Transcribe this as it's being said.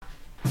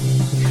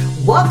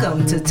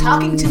Welcome to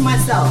Talking to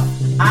Myself.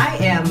 I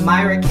am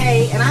Myra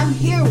Kay, and I'm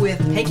here with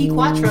Hanky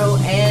Quattro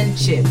and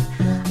Chip.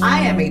 I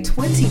am a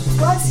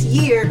 20-plus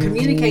year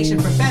communication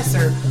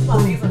professor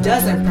who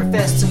doesn't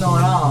profess to know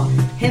it all,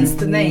 hence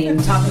the name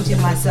Talking to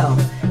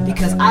Myself,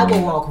 because I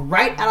will walk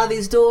right out of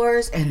these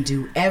doors and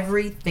do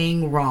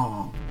everything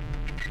wrong.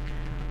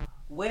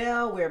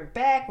 Well, we're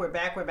back. And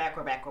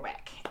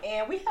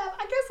we have,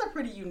 I guess, a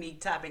pretty unique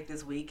topic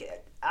this week.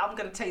 I'm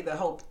going to tell you the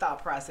whole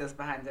thought process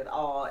behind it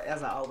all,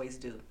 as I always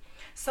do.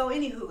 So,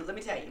 anywho, let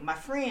me tell you, my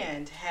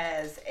friend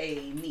has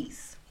a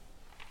niece.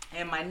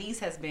 And her niece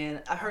has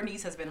been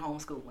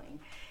homeschooling.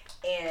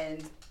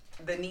 And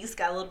the niece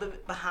got a little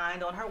bit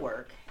behind on her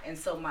work. And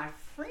so my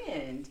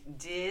friend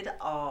did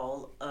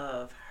all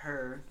of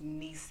her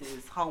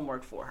niece's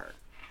homework for her.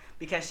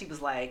 Because she was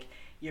like,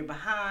 you're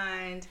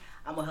behind,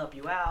 I'm gonna help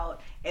you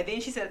out. And then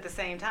she said at the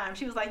same time,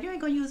 she was like, you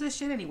ain't gonna use this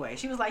shit anyway.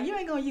 She was like, you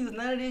ain't gonna use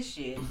none of this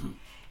shit.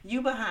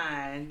 You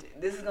behind,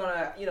 this is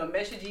gonna,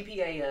 mess your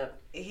GPA up.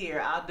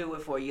 Here, I'll do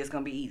it for you, it's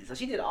gonna be easy. So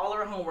she did all of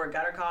her homework,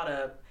 got her caught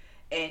up,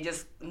 and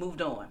just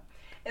moved on.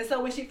 And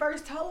so when she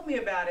first told me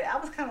about it, I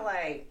was kind of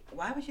like,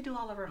 why would you do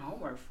all of her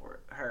homework for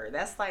her?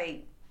 That's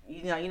like,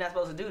 you're not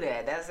supposed to do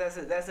that.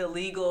 That's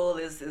illegal,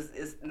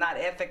 it's not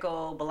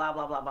ethical, blah,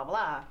 blah, blah, blah,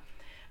 blah.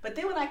 But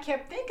then when I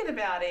kept thinking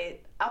about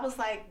it, I was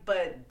like,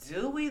 but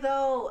do we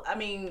though? I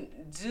mean,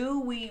 do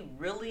we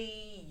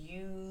really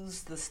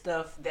use the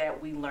stuff that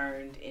we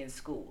learned in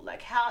school?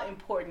 Like, how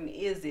important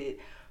is it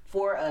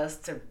for us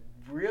to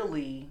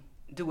really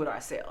do it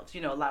ourselves?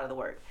 A lot of the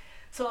work.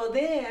 So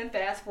then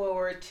fast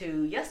forward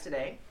to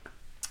yesterday,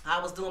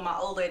 I was doing my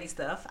old lady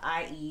stuff,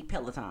 i.e.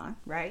 Peloton,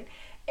 right?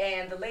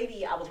 And the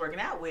lady I was working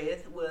out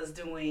with was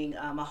doing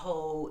a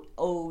whole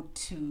ode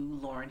to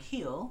Lauryn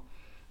Hill.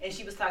 And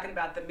she was talking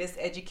about the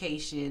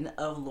miseducation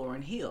of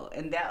Lauryn Hill.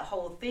 And that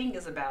whole thing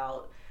is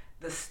about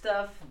the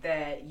stuff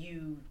that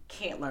you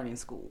can't learn in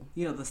school.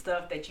 The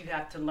stuff that you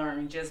have to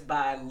learn just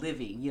by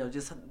living.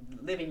 Just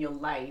living your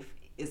life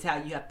is how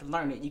you have to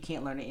learn it. You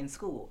can't learn it in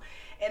school.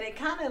 And it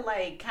kind of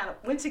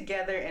went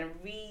together and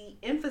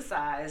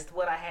re-emphasized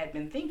what I had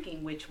been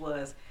thinking, which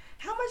was,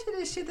 how much of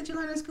this shit that you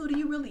learn in school do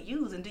you really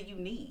use and do you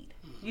need?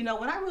 When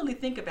I really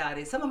think about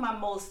it, some of my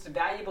most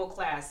valuable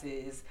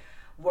classes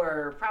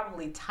were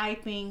probably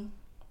typing,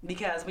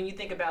 because when you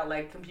think about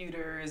like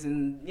computers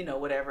and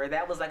whatever,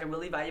 that was like a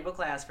really valuable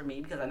class for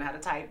me because I know how to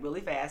type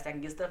really fast. I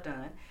can get stuff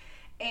done.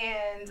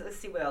 And let's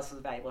see what else was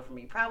valuable for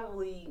me.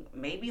 Probably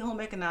maybe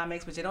home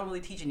economics, which they don't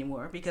really teach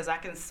anymore because I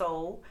can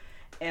sew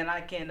and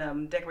I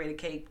can decorate a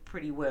cake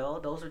pretty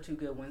well. Those are two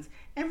good ones.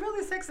 And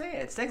really sex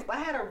ed. I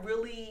had a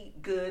really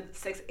good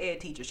sex ed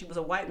teacher. She was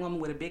a white woman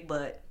with a big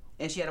butt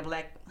and she had a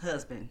black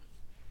husband.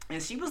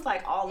 And she was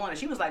like all on it.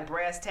 She was like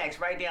brass tacks,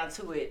 right down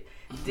to it.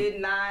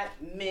 Did not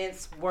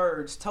mince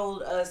words.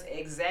 Told us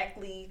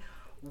exactly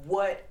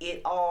what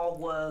it all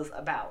was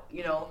about.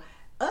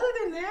 Other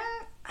than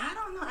that, I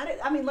don't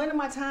know. Learning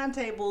my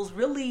timetables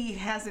really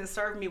hasn't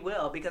served me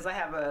well because I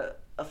have a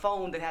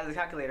phone that has a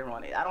calculator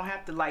on it. I don't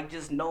have to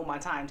just know my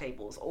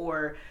timetables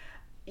or,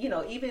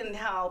 even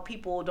how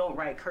people don't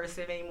write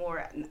cursive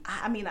anymore.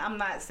 I'm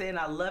not saying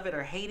I love it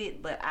or hate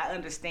it, but I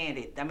understand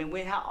it.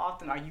 How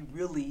often are you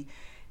really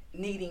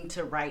needing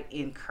to write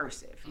in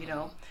cursive,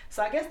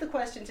 So I guess the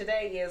question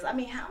today is, how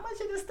much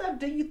of this stuff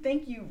do you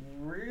think you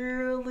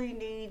really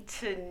need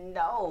to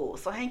know?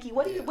 So Hanky,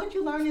 what did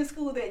you learn in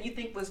school that you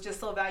think was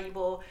just so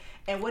valuable,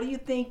 and what do you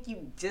think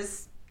you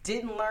just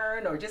didn't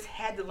learn or just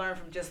had to learn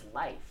from just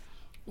life?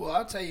 Well,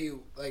 I'll tell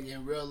you,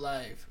 in real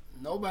life,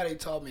 nobody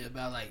taught me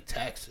about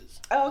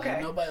taxes. Oh,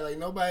 okay.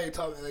 Nobody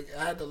taught me,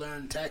 I had to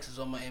learn taxes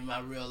in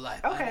my real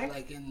life.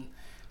 Okay. In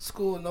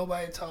school,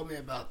 nobody taught me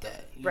about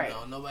that. Right.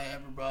 Nobody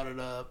ever brought it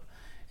up.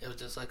 It was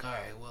just like, all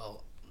right,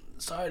 well,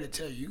 sorry to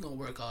tell you, you're gonna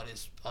work all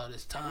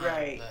this time,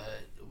 right,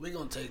 but we're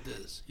gonna take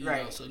this,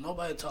 right. So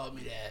nobody taught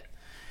me that,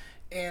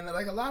 and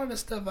a lot of the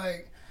stuff,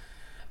 I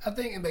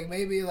think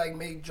maybe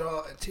may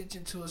draw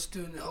attention to a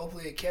student, and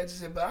hopefully it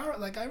catches it.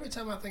 But every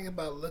time I think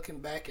about looking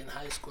back in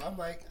high school, I'm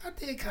like, I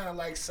did kind of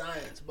like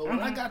science, but when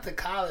I got to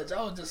college,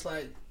 I was just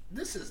like,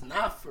 this is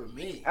not for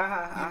me,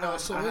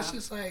 So it's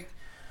just like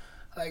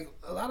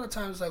a lot of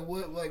times,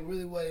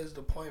 what is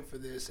the point for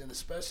this? And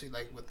especially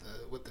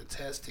with the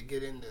test to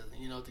get into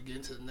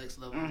the next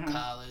level of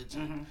college.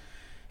 And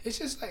it's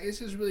just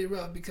really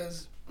rough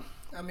because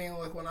when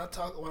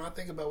I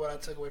think about what I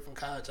took away from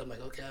college, I'm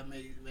like, okay, I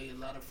made a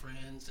lot of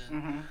friends,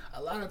 and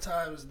a lot of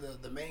times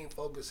the main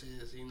focus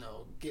is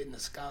getting a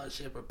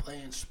scholarship or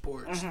playing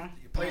sports. You're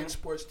playing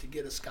sports to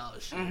get a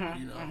scholarship,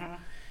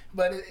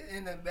 But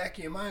in the back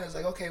of your mind, it's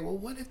like, okay, well,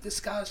 what if the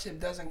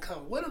scholarship doesn't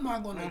come? What am I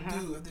going to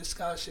do if this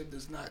scholarship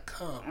does not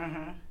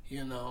come?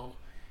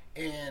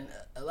 And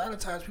a lot of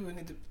times people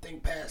need to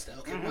think past that.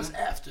 Okay, what's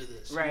after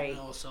this? Right.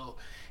 So,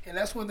 and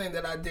that's one thing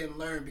that I didn't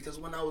learn because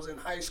when I was in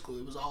high school,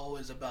 it was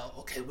always about,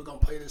 okay, we're going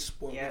to play this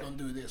sport. We're going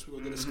to do this. We're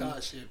going to get a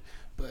scholarship.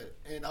 But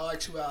in all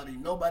actuality,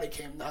 nobody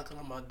came knocking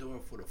on my door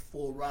for the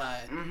full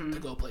ride to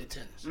go play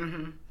tennis.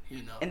 And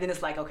then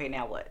it's like, okay,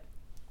 now what?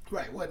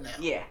 Right, what now?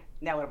 Yeah.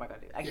 Now what am I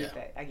gonna do? I get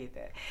that. I get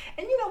that.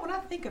 And you know, when I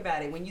think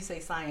about it, when you say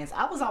science,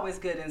 I was always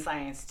good in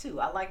science too.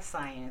 I liked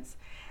science,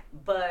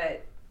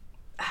 but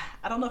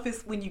I don't know if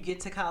it's when you get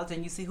to college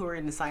and you see who are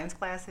in the science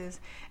classes,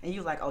 and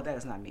you're like, oh, that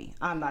is not me.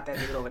 I'm not that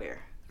good over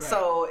there. Right.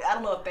 So I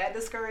don't know if that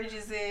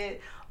discourages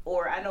it,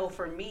 or I know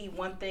for me,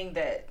 one thing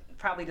that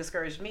probably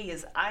discouraged me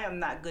is I am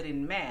not good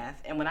in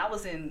math. And when I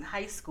was in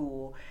high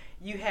school,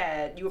 you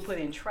were put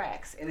in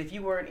tracks, and if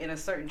you weren't in a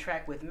certain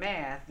track with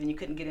math, then you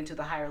couldn't get into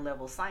the higher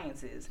level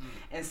sciences.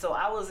 And so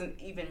I wasn't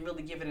even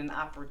really given an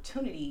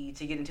opportunity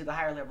to get into the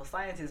higher level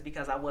sciences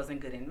because I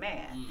wasn't good in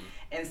math.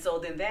 And so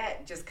then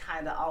that just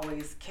kind of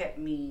always kept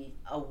me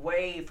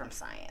away from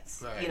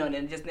science, you know, and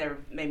it just never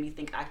made me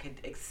think I could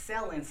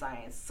excel in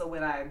science. So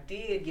when I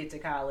did get to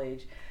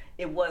college,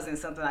 it wasn't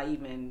something I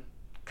even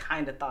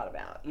kind of thought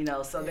about, you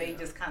know, so they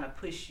just kind of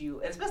push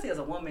you, especially as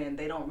a woman,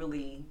 they don't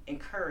really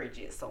encourage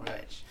it so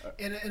much.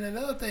 And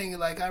another thing,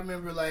 like I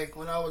remember, like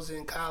when I was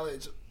in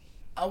college,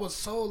 I was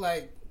so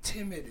like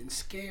timid and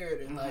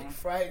scared and like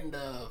frightened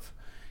of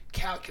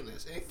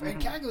calculus. And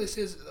calculus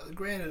is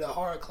granted a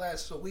hard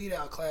class, it's a weed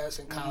out class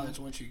in college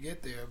once you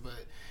get there,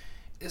 but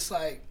it's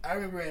like I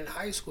remember in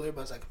high school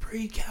everybody's like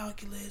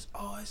pre-calculus,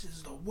 oh, this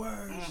is the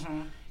worst.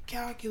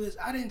 Calculus,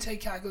 I didn't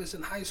take calculus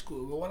in high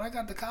school, but when I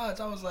got to college,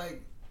 I was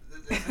like,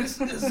 is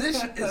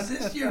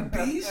this your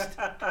beast?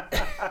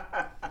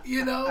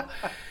 You know?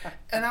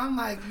 And I'm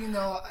like, you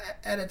know,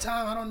 at a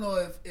time, I don't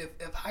know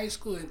if high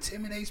school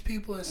intimidates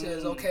people and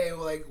says, okay,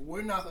 well, like,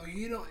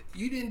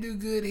 you didn't do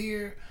good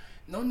here,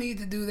 no need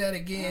to do that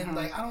again.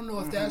 Like, I don't know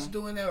if that's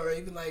doing that, or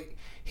even like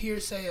here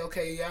say,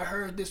 okay, yeah, I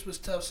heard this was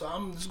tough, so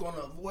I'm just going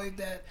to avoid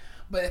that.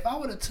 But if I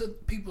would have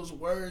took people's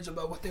words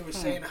about what they were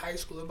saying in high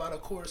school about a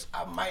course,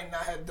 I might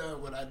not have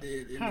done what I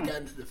did and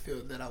got into the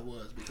field that I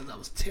was, because I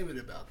was timid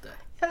about that.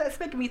 Yeah, that's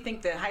making me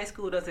think that high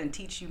school doesn't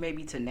teach you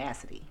maybe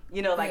tenacity.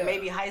 You know, like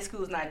maybe high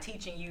school is not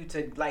teaching you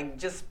to like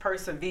just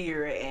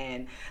persevere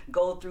and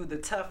go through the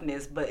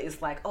toughness, but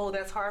it's like, oh,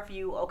 that's hard for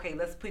you. Okay,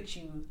 let's put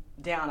you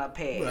down a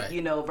peg,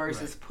 you know,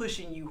 versus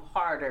pushing you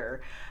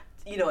harder.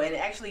 You know, and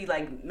actually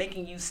like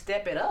making you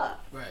step it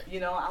up. You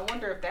know, I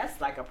wonder if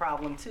that's like a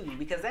problem too,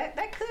 because that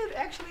could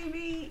actually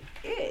be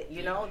it.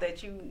 You know,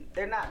 that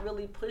they're not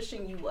really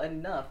pushing you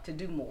enough to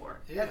do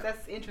more.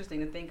 That's interesting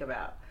to think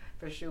about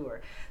for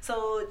sure.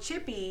 So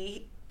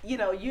Chippy, you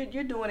know,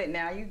 you're doing it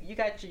now. You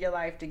got your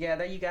life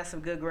together. You got some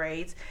good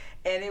grades,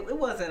 and it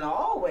wasn't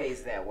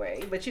always that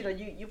way. But you know,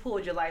 you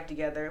pulled your life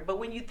together. But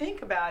when you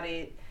think about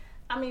it,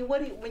 I mean,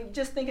 when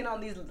just thinking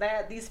on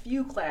these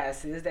few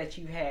classes that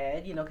you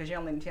had, you know, because you're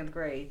only in 10th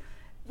grade,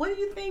 what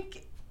do you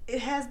think it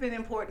has been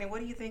important, and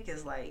what do you think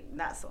is like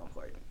not so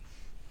important?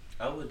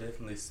 I would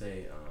definitely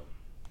say,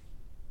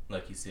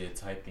 like you said,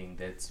 typing,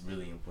 that's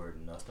really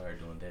important. I started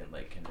doing that in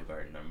like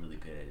kindergarten. I'm really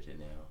good at it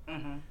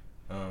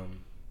now.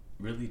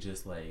 Really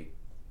just like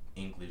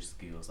English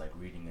skills, like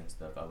reading and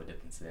stuff, I would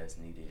definitely say that's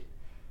needed.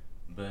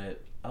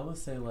 But I would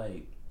say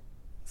like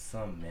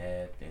some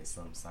math and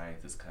some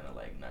science is kind of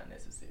like not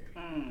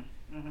necessary.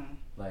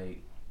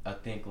 Like I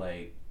think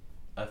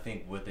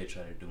what they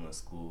try to do in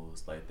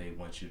schools, like they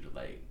want you to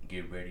like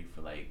get ready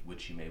for like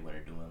what you may want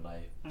to do in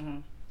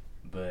life.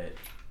 But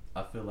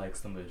I feel like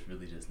some of it's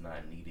really just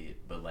not needed.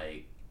 But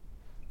like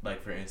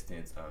for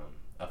instance,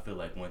 I feel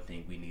like one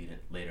thing we need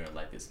later in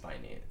life is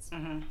finance.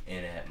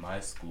 And at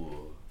my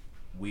school,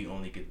 we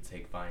only get to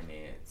take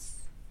finance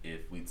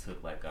if we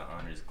took like an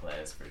honors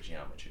class for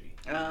geometry.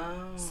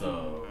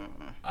 So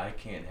I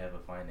can't have a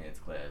finance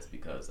class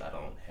because I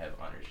don't have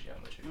honors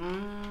geometry.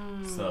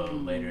 So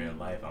later in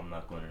life, I'm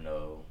not going to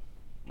know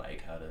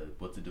like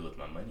what to do with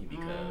my money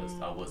because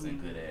I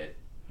wasn't good at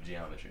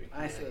geometry.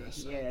 I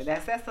see. Yeah,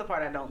 that's the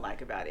part I don't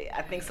like about it.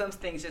 I think some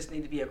things just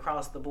need to be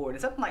across the board.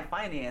 And something like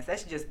finance, that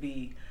should just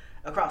be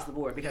across the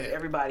board because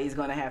everybody's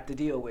going to have to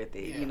deal with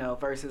it, you know,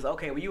 versus,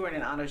 okay, well, you were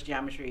in honors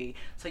geometry,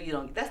 so you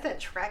don't, that's that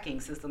tracking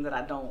system that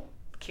I don't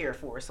care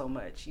for so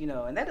much, you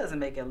know, and that doesn't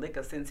make a lick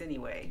of sense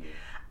anyway.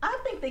 I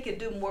think they could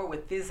do more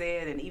with phys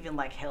ed and even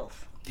like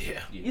health.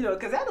 You know,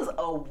 because that is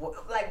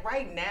like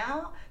right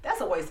now, that's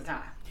a waste of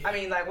time. I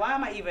mean, like, why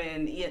am I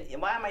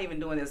even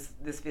doing this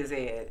phys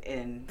ed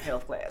in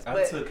health class?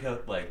 I took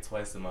health like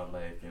twice in my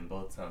life, and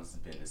both times it's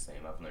been the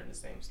same. I've learned the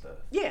same stuff.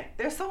 Yeah,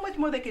 there's so much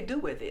more they could do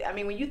with it. I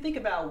mean, when you think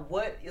about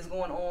what is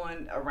going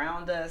on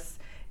around us,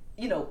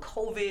 you know,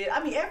 COVID,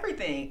 I mean,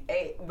 everything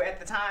at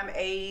the time,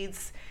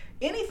 AIDS,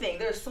 anything.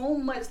 There's so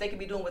much they could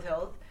be doing with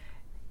health.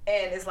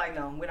 And it's like,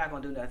 no, we're not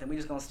going to do nothing. We're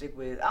just going to stick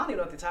with, I don't even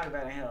know what to talk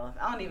about in health.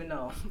 I don't even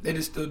know. They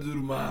just still do the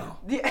mile.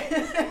 Yeah.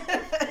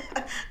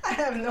 I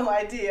have no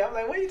idea. I'm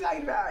like, what are you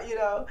talking about, you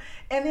know?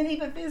 And then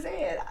even phys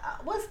ed.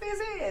 What's phys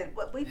ed?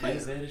 What we play?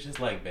 Phys ed is just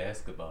like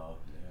basketball.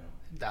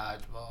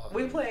 Dodgeball.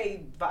 We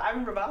played, I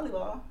remember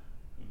volleyball.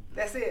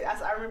 That's it.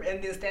 I remember,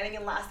 and then standing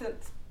in line. I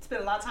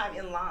spent a lot of time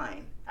in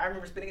line. I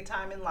remember spending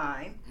time in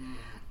line.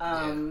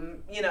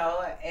 You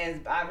know,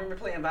 and I remember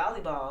playing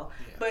volleyball,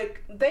 but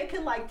they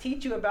could like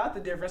teach you about the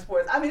different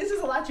sports. I mean, this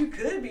is a lot you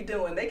could be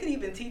doing. They could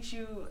even teach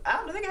you, I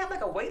don't know, they could have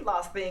like a weight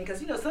loss thing,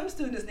 because, you know, some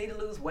students need to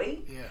lose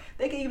weight. Yeah.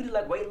 They could even do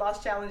like weight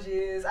loss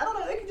challenges. I don't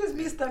know, they could just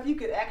be stuff you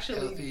could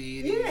actually, healthy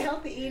eating.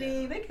 Healthy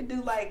eating. They could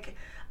do like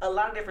a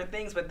lot of different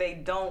things, but they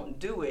don't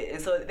do it.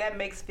 And so that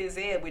makes phys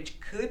ed, which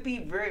could be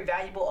very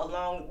valuable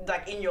along,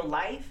 like in your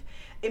life,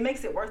 it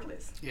makes it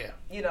worthless. Yeah.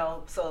 You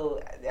know,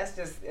 so that's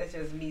just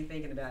me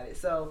thinking about it.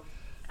 So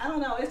I don't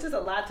know, it's just a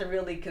lot to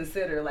really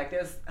consider. Like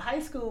there's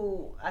high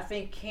school, I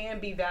think, can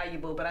be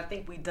valuable, but I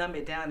think we dumb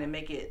it down and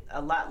make it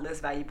a lot less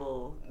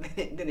valuable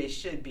than it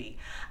should be.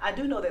 I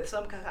do know that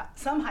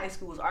some high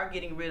schools are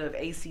getting rid of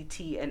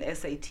ACT and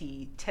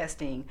SAT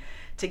testing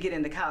to get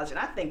into college, and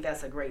I think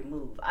that's a great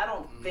move. I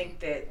don't think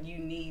that you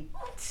need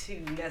to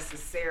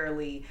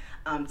necessarily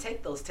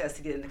take those tests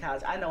to get into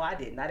college. I know I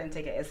didn't. I didn't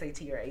take an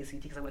SAT or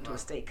ACT because I went to a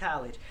state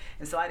college,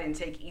 and so I didn't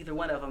take either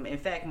one of them. In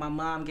fact, my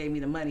mom gave me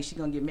the money. She's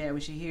gonna get mad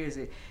when she hears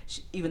it,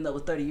 even though it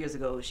was 30 years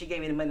ago. She gave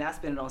me the money. I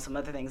spent it on some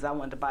other things I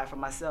wanted to buy for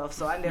myself,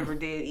 so I never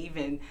did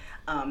even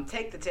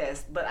take the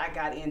test, but I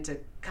got into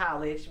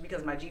college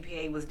because my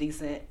GPA was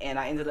decent, and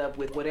I ended up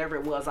with whatever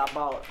it was I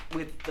bought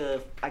with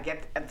at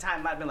the time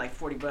it might have been like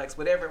 $40,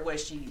 whatever it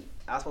was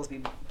I was supposed to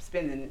be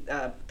spending,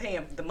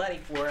 paying the money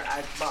for,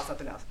 I bought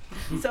something else.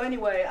 So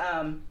anyway,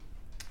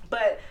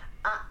 but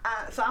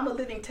so I'm a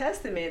living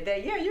testament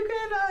that you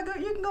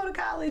can go to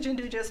college and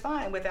do just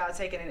fine without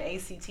taking an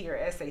ACT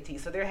or SAT.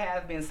 So there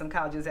have been some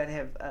colleges that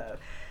have,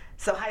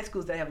 some high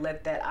schools that have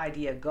let that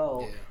idea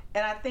go. Yeah.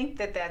 And I think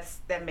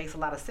that makes a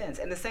lot of sense.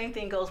 And the same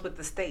thing goes with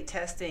the state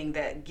testing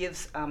that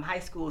gives high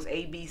schools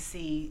A, B,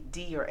 C,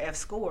 D, or F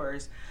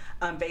scores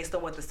based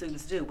on what the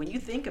students do. When you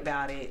think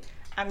about it,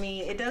 I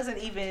mean, it doesn't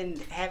even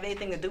have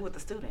anything to do with the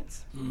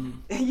students.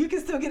 Mm-hmm. You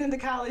can still get into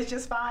college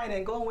just fine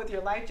and go on with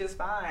your life just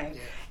fine.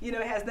 Yeah. You know,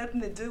 it has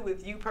nothing to do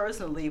with you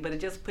personally, but it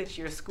just puts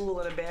your school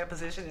in a bad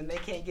position and they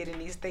can't get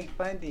any state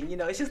funding. You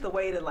know, it's just a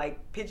way to like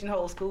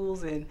pigeonhole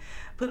schools and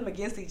put them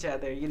against each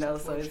other, you know,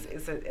 so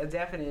it's a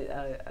definite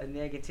a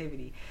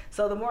negativity.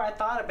 So the more I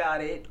thought about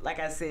it, like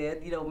I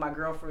said, you know, my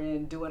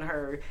girlfriend doing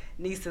her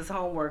niece's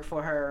homework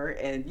for her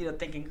and, you know,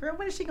 thinking, girl,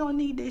 when is she gonna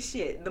need this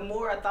shit? The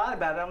more I thought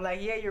about it, I'm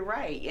like, yeah, you're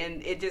right.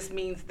 And it just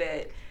means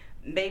that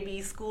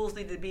maybe schools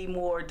need to be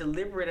more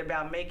deliberate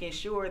about making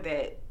sure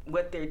that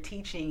what they're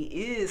teaching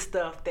is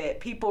stuff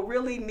that people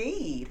really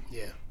need.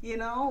 Yeah. You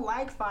know,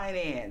 like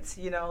finance,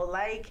 you know,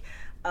 like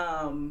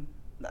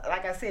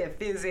I said,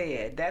 phys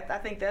ed. I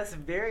think that's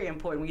very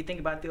important when you think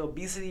about the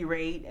obesity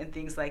rate and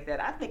things like that.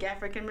 I think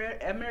African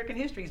American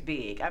history is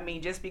big. I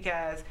mean, just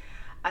because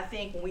I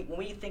think when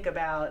we think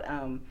about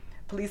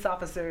police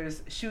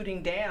officers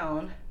shooting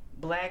down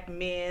black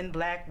men,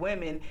 black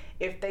women,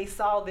 if they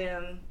saw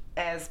them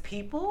as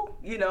people,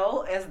 you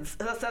know, as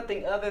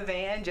something other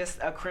than just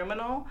a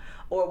criminal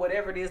or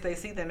whatever it is they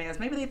see them as,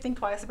 maybe they think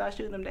twice about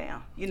shooting them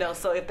down, you know.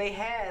 So if they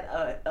had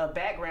a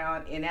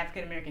background in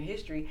African American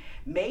history,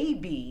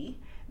 maybe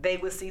they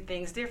would see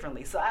things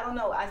differently. So I don't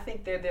know, I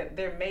think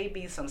there may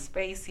be some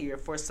space here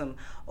for some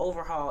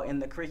overhaul in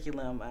the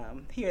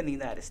curriculum here in the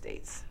United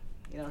States,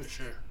 you know. For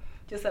sure.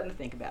 Just something to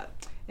think about.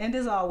 And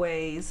as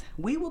always,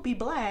 we will be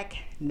black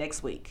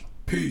next week.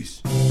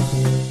 Peace.